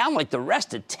taken down like the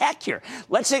rest of tech here?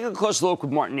 Let's take a close look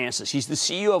with Martin Anstice. He's the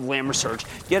CEO of Lam Research.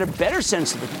 Get a better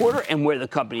sense of the quarter and where the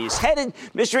company is headed.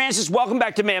 Mr. Anstice, welcome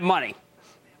back to Mad Money.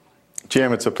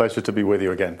 Jim, it's a pleasure to be with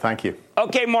you again. Thank you.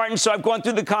 Okay, Martin, so I've gone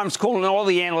through the conference call and all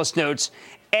the analyst notes,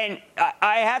 and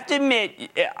I have to admit,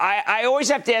 I always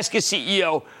have to ask a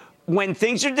CEO, when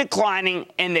things are declining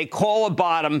and they call a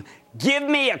bottom, give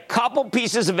me a couple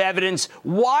pieces of evidence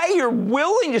why you're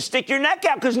willing to stick your neck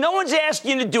out, because no one's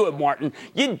asking you to do it, Martin.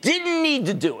 You didn't need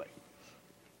to do it.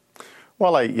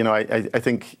 Well, I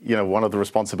think, one of the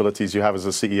responsibilities you have as a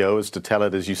CEO is to tell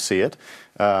it as you see it.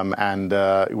 And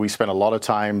we spend a lot of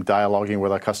time dialoguing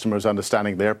with our customers,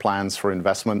 understanding their plans for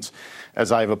investment.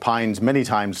 As I've opined many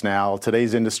times now,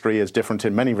 today's industry is different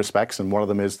in many respects, and one of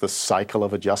them is the cycle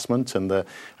of adjustment and the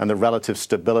relative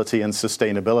stability and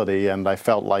sustainability. And I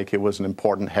felt like it was an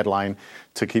important headline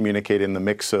to communicate in the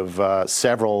mix of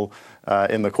several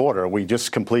in the quarter. We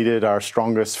just completed our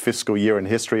strongest fiscal year in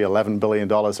history, $11 billion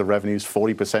of revenues,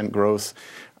 40% growth.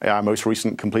 Our most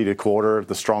recent completed quarter,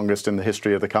 the strongest in the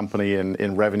history of the company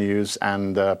in revenues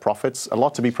and profits. A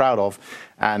lot to be proud of,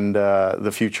 and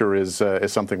the future is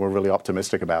something we're really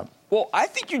optimistic about. Well, I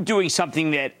think you're doing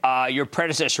something that your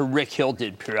predecessor Rick Hill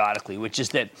did periodically, which is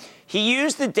that he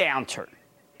used the downturn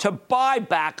to buy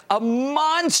back a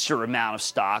monster amount of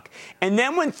stock. And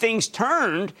then when things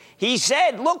turned, he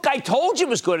said, look, I told you it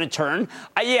was going to turn.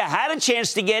 You had a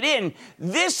chance to get in.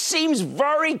 This seems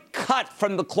very cut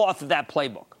from the cloth of that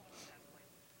playbook.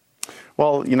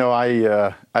 Well,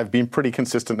 I've been pretty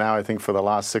consistent now, I think, for the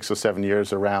last 6 or 7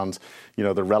 years around,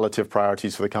 the relative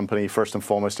priorities for the company. First and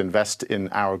foremost, invest in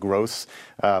our growth,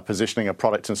 positioning a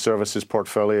product and services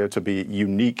portfolio to be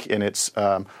unique in its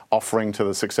offering to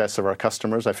the success of our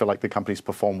customers. I feel like the company's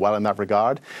performed well in that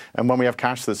regard. And when we have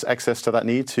cash that's excess to that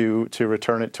need, to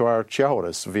return it to our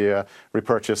shareholders via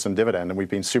repurchase and dividend. And we've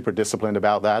been super disciplined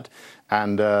about that.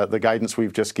 And the guidance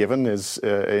we've just given is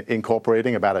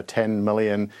incorporating about a 10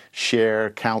 million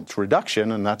share count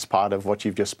reduction, and that's part of what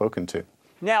you've just spoken to.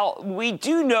 Now, we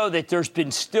do know that there's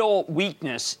been still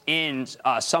weakness in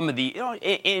some of the,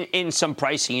 in some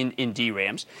pricing in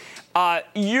DRAMs. Are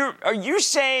you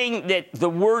saying that the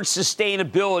word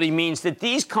sustainability means that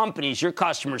these companies, your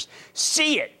customers,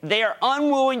 see it? They are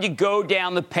unwilling to go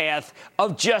down the path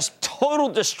of just total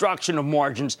destruction of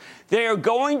margins. They are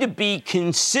going to be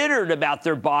considered about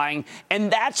their buying,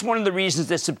 and that's one of the reasons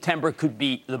that September could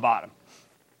be the bottom.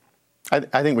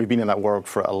 I think we've been in that world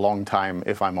for a long time,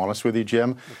 if I'm honest with you,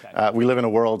 Jim. Okay. We live in a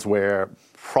world where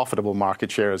profitable market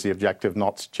share is the objective,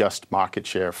 not just market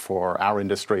share for our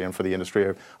industry and for the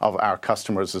industry of our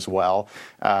customers as well.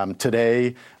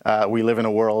 Today, we live in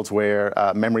a world where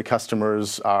memory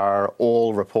customers are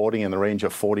all reporting in the range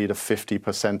of 40 to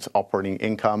 50% operating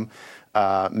income.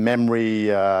 Memory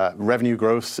revenue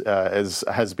growth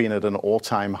has been at an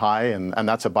all-time high, and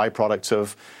that's a byproduct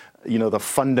of the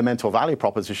fundamental value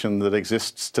proposition that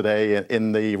exists today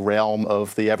in the realm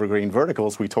of the evergreen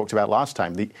verticals we talked about last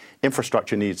time. The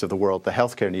infrastructure needs of the world, the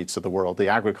healthcare needs of the world, the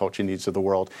agriculture needs of the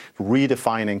world,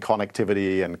 redefining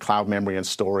connectivity and cloud memory and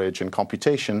storage and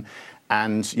computation.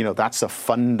 And, that's a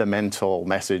fundamental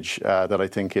message that I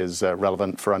think is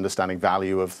relevant for understanding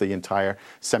value of the entire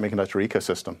semiconductor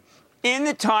ecosystem. In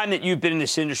the time that you've been in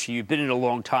this industry, you've been in a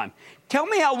long time. Tell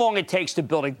me how long it takes to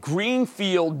build a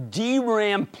greenfield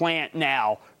DRAM plant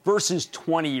now versus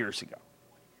 20 years ago.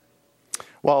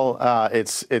 Well,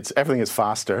 it's everything is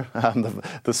faster.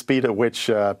 The speed at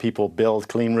which people build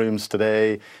clean rooms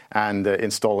today and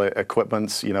install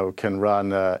equipment, can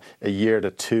run a year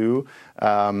to two.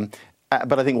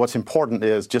 But I think what's important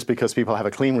is just because people have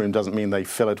a clean room doesn't mean they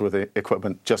fill it with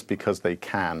equipment just because they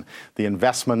can. The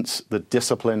investments, the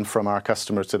discipline from our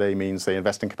customers today means they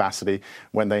invest in capacity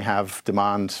when they have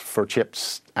demand for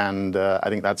chips. And I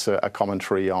think that's a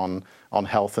commentary on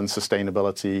health and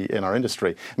sustainability in our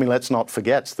industry. I mean, let's not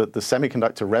forget that the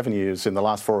semiconductor revenues in the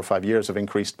last 4 or 5 years have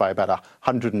increased by about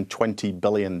 $120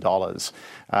 billion.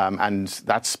 And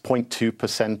that's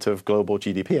 0.2% of global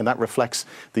GDP. And that reflects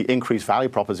the increased value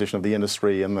proposition of the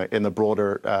industry in the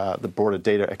broader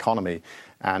data economy.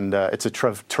 And it's a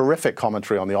terrific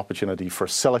commentary on the opportunity for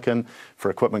silicon,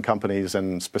 for equipment companies,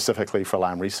 and specifically for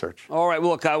Lam Research. All right.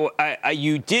 Well, look,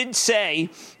 you did say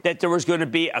that there was going to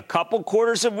be a couple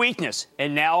quarters of weakness.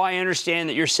 And now I understand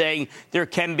that you're saying there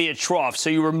can be a trough. So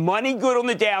you were money good on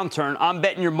the downturn. I'm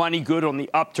betting you're money good on the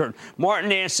upturn.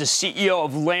 Martin Anst, the CEO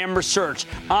of Lam Research.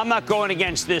 I'm not going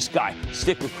against this guy.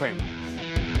 Stick with Cramer.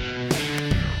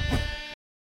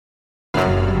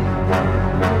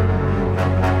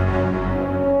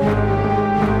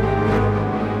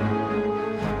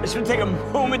 I just want to take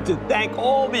a moment to thank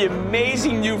all the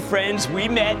amazing new friends we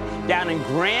met down in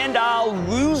Grand Isle,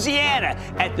 Louisiana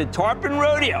at the Tarpon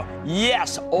Rodeo.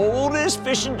 Yes, oldest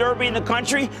fishing derby in the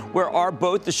country, where our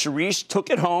boat, the Sharice, took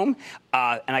it home.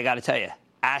 And I got to tell you,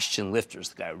 Ashton Lifter's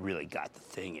the guy who really got the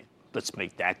thing in. Let's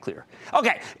make that clear.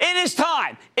 Okay, it is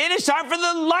time. It is time for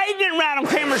the lightning round of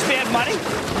Cramer's Bad Money.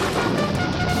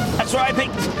 That's right, I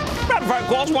picked Rapid fire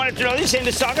calls wanted to know this in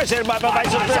the soccer said by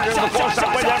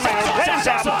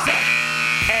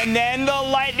and then the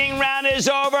lightning round is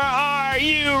over. Are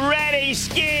you ready,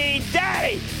 Ski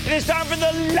Daddy? It is time for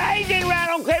the lightning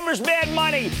round on Cramer's Mad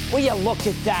Money. Will you look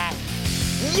at that?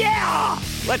 Yeah!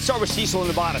 Let's start with Cecil in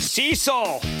Nevada.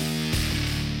 Cecil!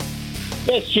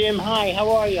 Yes, Jim. Hi, how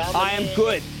are you? I am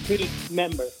good.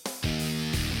 Member.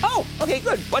 Oh, okay,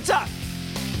 good. What's up?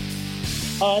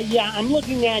 Yeah, I'm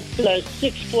looking at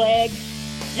Six Flags.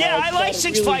 Yeah, I like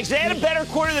Six Flags. They had a better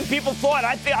quarter than people thought.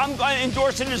 I think I'm going to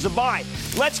endorse it as a buy.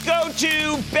 Let's go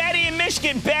to Betty in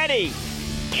Michigan. Betty.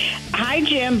 Hi,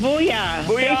 Jim. Booyah.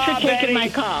 Booyah, Thanks for taking Betty. my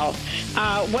call.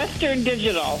 Western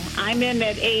Digital. I'm in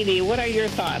at 80. What are your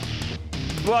thoughts?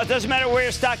 Well, it doesn't matter where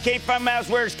your stock came from, that's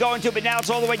where it's going to, but now it's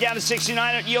all the way down to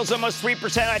 69. It yields almost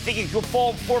 3%. I think it could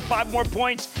fall 4 or 5 more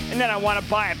points, and then I want to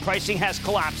buy it. Pricing has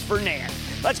collapsed for NAND.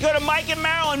 Let's go to Mike in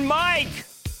Maryland. Mike.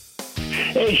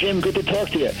 Hey, Jim, good to talk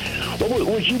to you.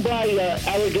 Would you buy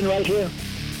Allergan right here?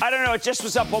 I don't know. It just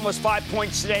was up almost 5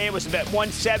 points today. It was about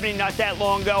 170 not that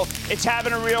long ago. It's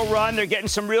having a real run. They're getting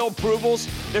some real approvals.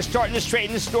 They're starting to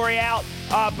straighten the story out,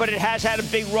 but it has had a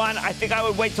big run. I think I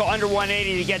would wait till under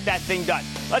 180 to get that thing done.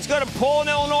 Let's go to Paul in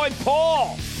Illinois.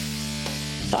 Paul.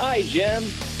 Hi, Jim.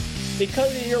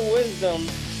 Because of your wisdom,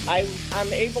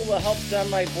 I'm able to help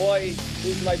send my boy,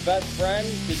 who's my best friend,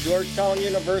 to Georgetown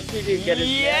University to get his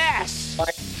Yes!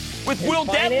 With Will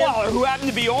Detweiler, who happened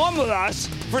to be on with us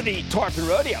for the Tarpon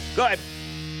Rodeo. Go ahead.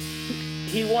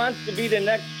 He wants to be the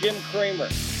next Jim Cramer.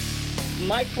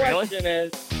 My question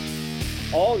is,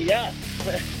 oh, yes.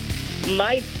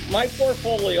 My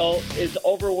portfolio is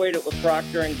overweighted with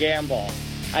Procter & Gamble.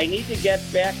 I need to get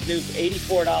back to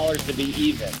 $84 to be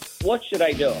even. What should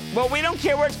I do? Well, we don't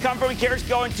care where it's come from. We care where it's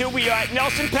going to. We got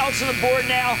Nelson Peltz on the board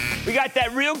now. We got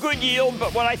that real good yield.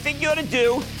 But what I think you ought to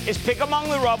do is pick among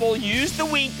the rubble, use the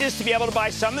weakness to be able to buy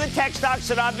some of the tech stocks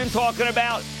that I've been talking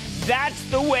about. That's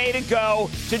the way to go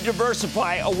to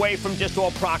diversify away from just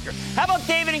all Procter. How about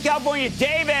David in California?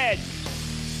 David.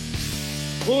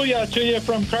 Booyah to you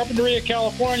from Carpinteria,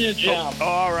 California, Jim. Oh,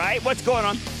 all right. What's going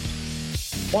on?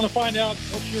 Want to find out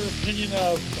what's your opinion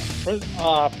of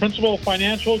Principal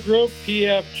Financial Group,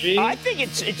 PFG? I think it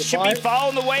should be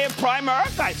following the way of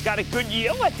Primerica. It's got a good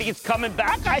yield. I think it's coming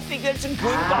back. I think it's a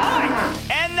good buy.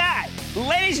 And that,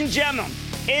 ladies and gentlemen,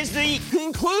 is the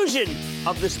conclusion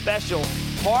of the special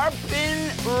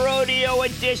Tarpon Rodeo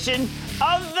edition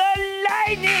of the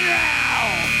Lightning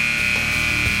Round.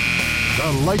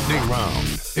 The Lightning Round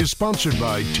is sponsored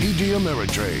by TD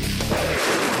Ameritrade.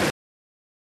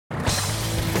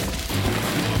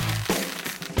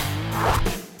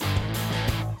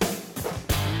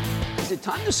 Is it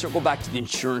time to circle back to the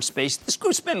insurance space? This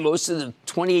group spent most of the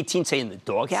 2018, say, in the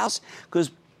doghouse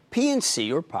because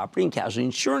P&C, or property and casualty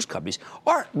insurance companies,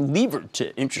 are levered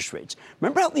to interest rates.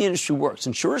 Remember how the industry works.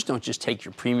 Insurers don't just take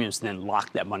your premiums and then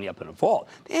lock that money up in a vault.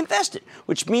 They invest it,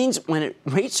 which means when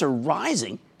rates are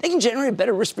rising, they can generate a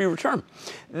better risk-free return.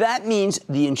 That means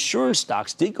the insurance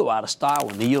stocks did go out of style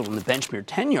when the yield on the benchmark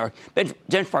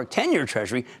 10-year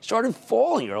Treasury started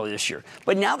falling early this year.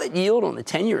 But now that yield on the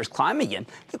 10-year is climbing again,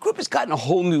 the group has gotten a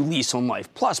whole new lease on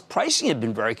life. Plus, pricing had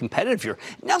been very competitive here.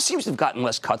 It now seems to have gotten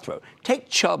less cutthroat. Take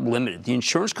Chubb Limited, the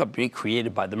insurance company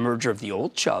created by the merger of the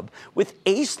old Chubb with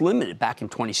Ace Limited back in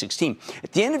 2016.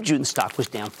 At the end of June, the stock was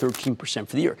down 13%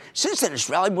 for the year. Since then, it's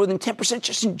rallied more than 10%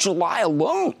 just in July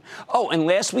alone. Oh, and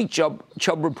last week, Chubb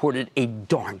reported a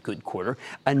darn good quarter,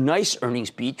 a nice earnings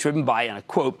beat driven by, and I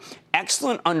quote,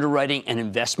 excellent underwriting and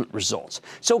investment results.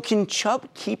 So can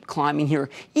Chubb keep climbing here?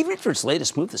 Even after its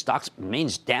latest move, the stock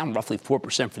remains down roughly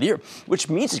 4% for the year, which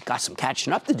means it's got some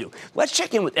catching up to do. Let's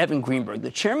check in with Evan Greenberg,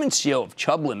 the chairman and CEO of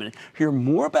Chubb Limited, hear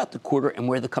more about the quarter and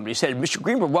where the company is headed. Mr.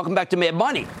 Greenberg, welcome back to Mad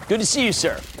Money. Good to see you,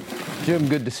 sir. Jim,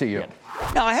 good to see you.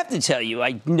 Now, I have to tell you,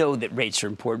 I know that rates are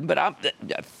important, but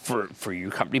for your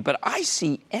company, but I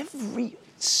see every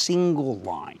single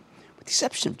line, with the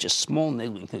exception of just small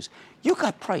niggling things, you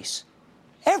got price.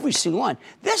 Every single line.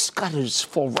 This got to just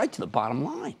fall right to the bottom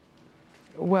line.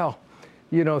 Well,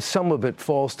 you know, some of it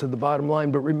falls to the bottom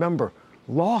line, but remember,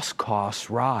 loss costs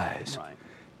rise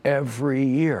every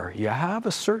year. You have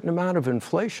a certain amount of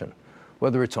inflation,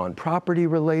 whether it's on property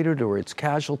related or it's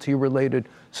casualty related.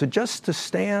 So just to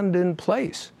stand in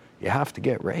place, you have to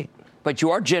get rate. But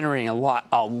you are generating a lot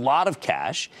of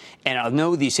cash, and I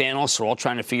know these analysts are all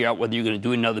trying to figure out whether you're going to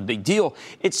do another big deal.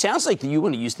 It sounds like you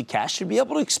want to use the cash to be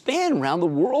able to expand around the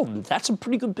world, and that's a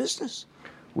pretty good business.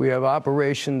 We have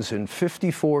operations in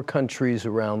 54 countries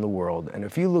around the world, and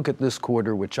if you look at this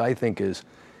quarter, which I think is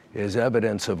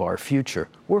evidence of our future,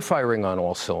 we're firing on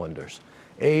all cylinders.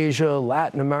 Asia,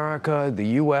 Latin America, the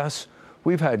U.S.,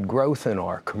 We've had growth in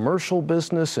our commercial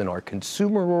business, in our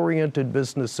consumer-oriented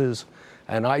businesses,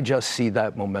 and I just see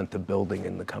that momentum building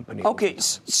in the company. Okay,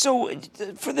 so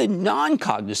for the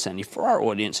non-cognoscenti, for our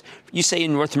audience, you say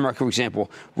in North America, for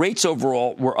example, rates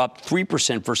overall were up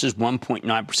 3% versus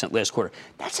 1.9% last quarter.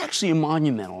 That's actually a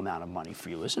monumental amount of money for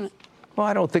you, isn't it? Well,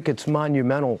 I don't think it's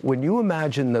monumental. When you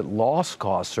imagine that loss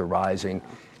costs are rising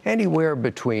anywhere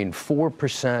between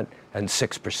 4% and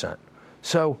 6%.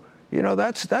 So, you know,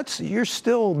 that's you're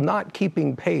still not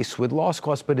keeping pace with loss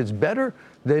costs, but it's better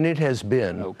than it has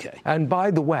been. Okay. And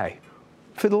by the way,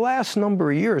 for the last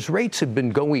number of years, rates have been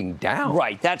going down.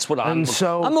 Right, that's what I'm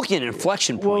looking at an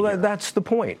inflection point. Well, that's the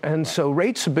point. And so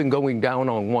rates have been going down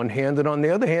on one hand, and on the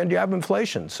other hand, you have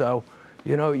inflation. So,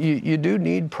 you know, you do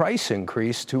need price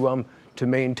increase to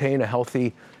maintain a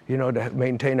healthy,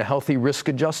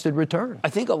 risk-adjusted return. I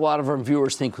think a lot of our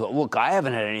viewers think, look, I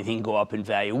haven't had anything go up in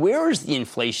value. Where is the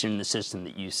inflation in the system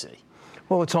that you see?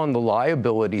 Well, it's on the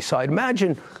liability side.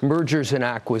 Imagine mergers and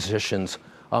acquisitions,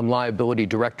 liability,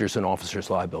 directors and officers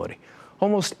liability.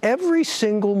 Almost every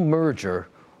single merger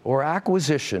or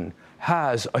acquisition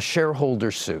has a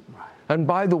shareholder suit. And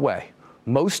by the way,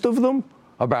 most of them,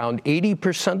 around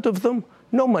 80% of them,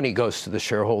 no money goes to the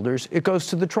shareholders. It goes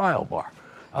to the trial bar.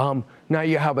 Now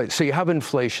you have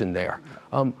inflation there.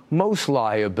 Most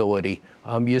liability,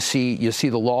 you see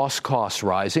the loss costs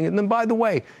rising. And then, by the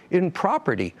way, in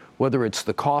property, whether it's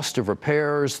the cost of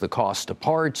repairs, the cost of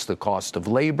parts, the cost of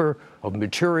labor, of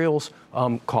materials,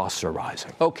 costs are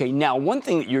rising. Okay, now one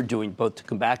thing that you're doing both to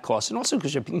combat costs and also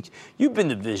because you've been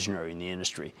the visionary in the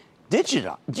industry.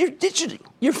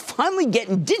 You're finally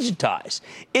getting digitized.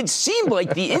 It seemed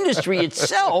like the industry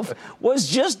itself was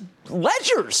just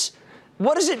ledgers.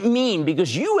 What does it mean?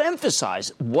 Because you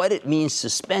emphasize what it means to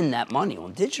spend that money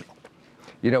on digital.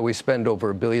 You know, we spend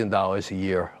over $1 billion a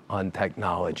year on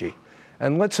technology.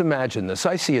 And let's imagine this.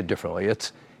 I see it differently.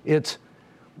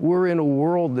 We're in a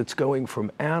world that's going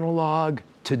from analog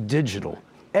to digital.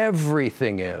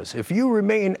 Everything is. If you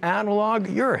remain analog,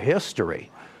 you're history.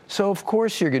 So, of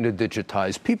course, you're going to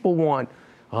digitize. People want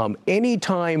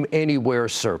anytime, anywhere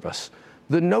service.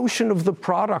 The notion of the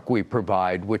product we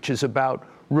provide, which is about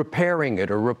repairing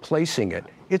it or replacing it,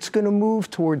 it's going to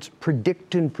move towards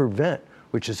predict and prevent,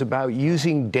 which is about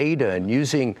using data and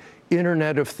using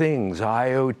Internet of Things,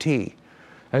 IoT.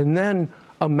 And then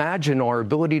imagine our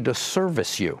ability to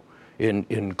service you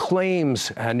in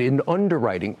claims and in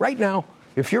underwriting. Right now,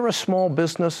 if you're a small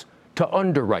business, to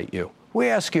underwrite you, we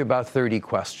ask you about 30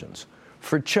 questions.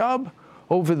 For Chubb,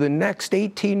 over the next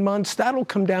 18 months, that'll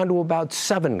come down to about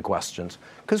 7 questions,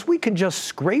 because we can just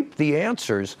scrape the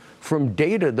answers from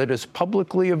data that is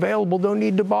publicly available. Don't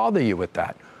need to bother you with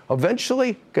that.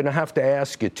 Eventually, going to have to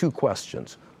ask you 2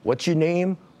 questions. What's your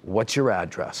name? What's your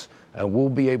address? And we'll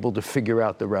be able to figure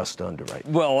out the rest to underwrite.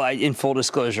 Well, in full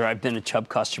disclosure, I've been a Chubb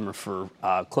customer for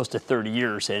close to 30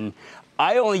 years, and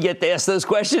I only get to ask those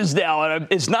questions now, and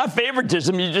it's not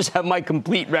favoritism. You just have my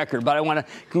complete record. But I want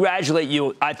to congratulate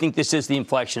you. I think this is the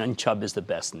inflection, and Chubb is the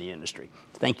best in the industry.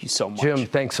 Thank you so much. Jim,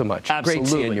 thanks so much. Absolutely.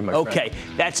 Great seeing you, my friend. Okay,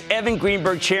 that's Evan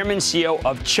Greenberg, Chairman and CEO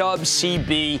of Chubb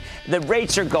CB. The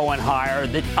rates are going higher.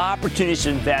 The opportunities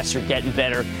to invest are getting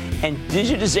better. And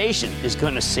digitization is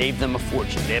going to save them a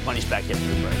fortune. Mad Money's back after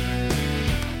the break.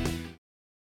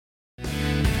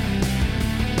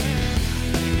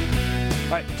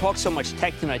 All right, talk so much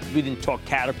tech tonight, we didn't talk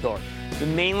Caterpillar. The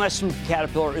main lesson from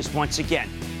Caterpillar is, once again,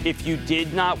 if you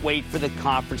did not wait for the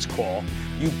conference call,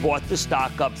 you bought the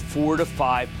stock up 4 to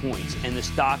 5 points, and the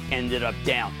stock ended up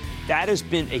down. That has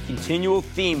been a continual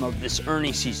theme of this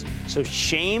earnings season. So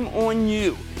shame on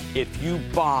you if you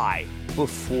buy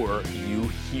before you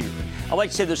hear. I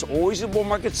like to say there's always a bull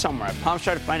market somewhere. I promise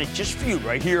to find it just for you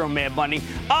right here on Mad Money.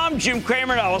 I'm Jim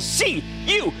Cramer, and I will see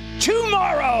you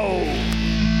tomorrow.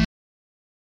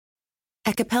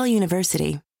 At Capella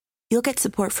University, you'll get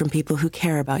support from people who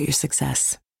care about your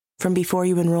success. From before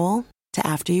you enroll to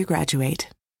after you graduate,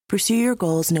 pursue your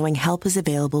goals knowing help is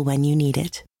available when you need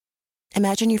it.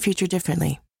 Imagine your future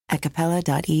differently at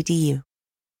capella.edu.